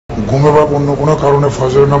ঘুমে বা অন্য কোনো কারণে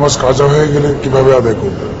ফজরের নামাজ কাজা হয়ে গেলে কিভাবে আদায়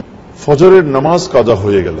করবে? ফজরের নামাজ কাজা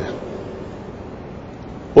হয়ে গেলে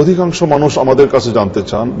অধিকাংশ মানুষ আমাদের কাছে জানতে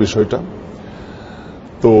চান বিষয়টা।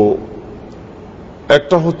 তো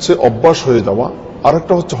একটা হচ্ছে অভ্যাস হয়ে যাওয়া, আর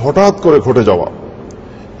একটা হচ্ছে হঠাৎ করে ঘটে যাওয়া।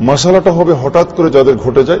 মাসালাটা হবে হঠাৎ করে যাদের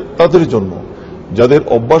ঘটে যায় তাদের জন্য। যাদের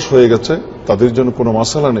অভ্যাস হয়ে গেছে তাদের জন্য কোনো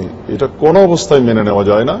মাসালা নেই। এটা কোনো অবস্থায় মেনে নেওয়া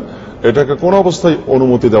যায় না, এটাকে কোনো অবস্থায়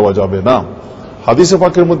অনুমতি দেওয়া যাবে না। হাদিসে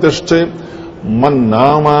পাকের মধ্যে এসছে, মান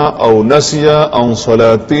নামা আও নাসিয়া আও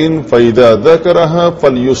সালাতিন ফাইদা যাকারাহা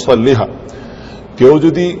ফালইউসাল্লিহা। কেউ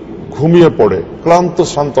যদি ঘুমিয়ে পড়ে, ক্লান্ত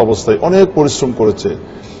শ্রান্ত অবস্থায়, অনেক পরিশ্রম করেছে,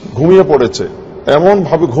 ঘুমিয়ে পড়েছে, এমন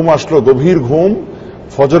ভাবে ঘুম আসলো, গভীর ঘুম,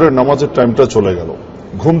 ফজরের নামাজের টাইমটা চলে গেল,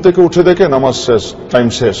 ঘুম থেকে উঠে দেখে নামাজ শেষ, টাইম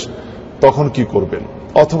শেষ, তখন কি করবেন?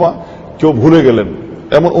 অথবা কেউ ভুলে গেলেন,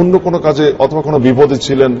 এমন অন্য কোনো কাজে অথবা কোনো বিপদে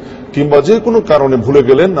ছিলেন, কিংবা যে কোনো কারণে ভুলে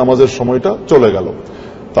গেলেন, নামাজের সময়টা চলে গেল,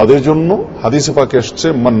 তাদের জন্য হাদিসে পাকে এসেছে,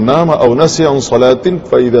 মান নামা আও নাসিয়া আন সালাতিন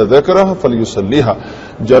ফাইদা যাকারাহা ফালইউসাল্লিহা।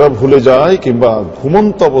 যারা ভুলে যায় কিংবা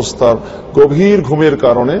ঘুমন্ত অবস্থার গভীর ঘুমের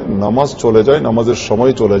কারণে নামাজ চলে যায়, নামাজের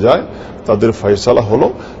সময় চলে যায়, তাদের ফয়সালা হলো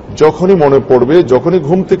যখনই মনে পড়বে, যখনই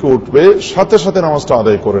ঘুম থেকে উঠবে, সাথে সাথে নামাজটা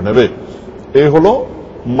আদায় করে নেবে। এই হলো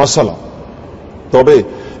মাসালা। তবে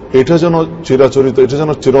এটা যেন চিরাচরিত, এটা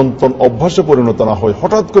যেন চিরন্তন অভ্যাসে পরিণত না হয়,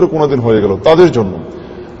 হঠাৎ করে কোনোদিন হয়ে গেল, তাদের জন্য।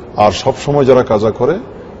 আর সব সময় যারা কাজা করে,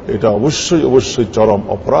 এটা অবশ্যই অবশ্যই চরম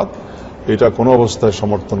অপরাধ, এটা কোনো অবস্থায়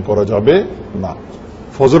সমর্থন করা যাবে না।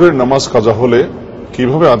 ফজরের নামাজ কাজা হলে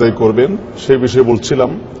কিভাবে আদায় করবেন সেই বিষয়ে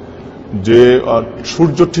বলছিলাম যে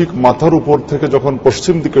সূর্য ঠিক মাথার উপর থেকে যখন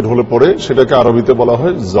পশ্চিম দিকে ঢলে পড়ে, সেটাকে আরবিতে বলা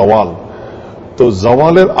হয় জাওয়াল। তো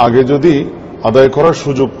জাওয়ালের আগে যদি আদায় করার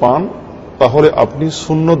সুযোগ পান, তাহলে আপনি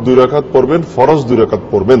সুন্নত 2 রাকাত পড়বেন, ফরজ 2 রাকাত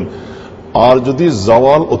পড়বেন। আর যদি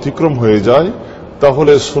জাওয়াল অতিক্রম হয়ে যায়,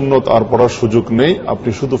 তাহলে সুন্নত আর পড়ার সুযোগ নেই, আপনি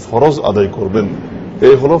শুধু ফরজ আদায় করবেন।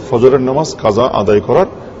 এই হলো ফজরের নামাজ কাজা আদায় করার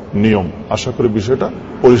নিয়ম। আশা করি বিষয়টা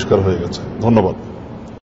পরিষ্কার হয়ে গেছে। ধন্যবাদ।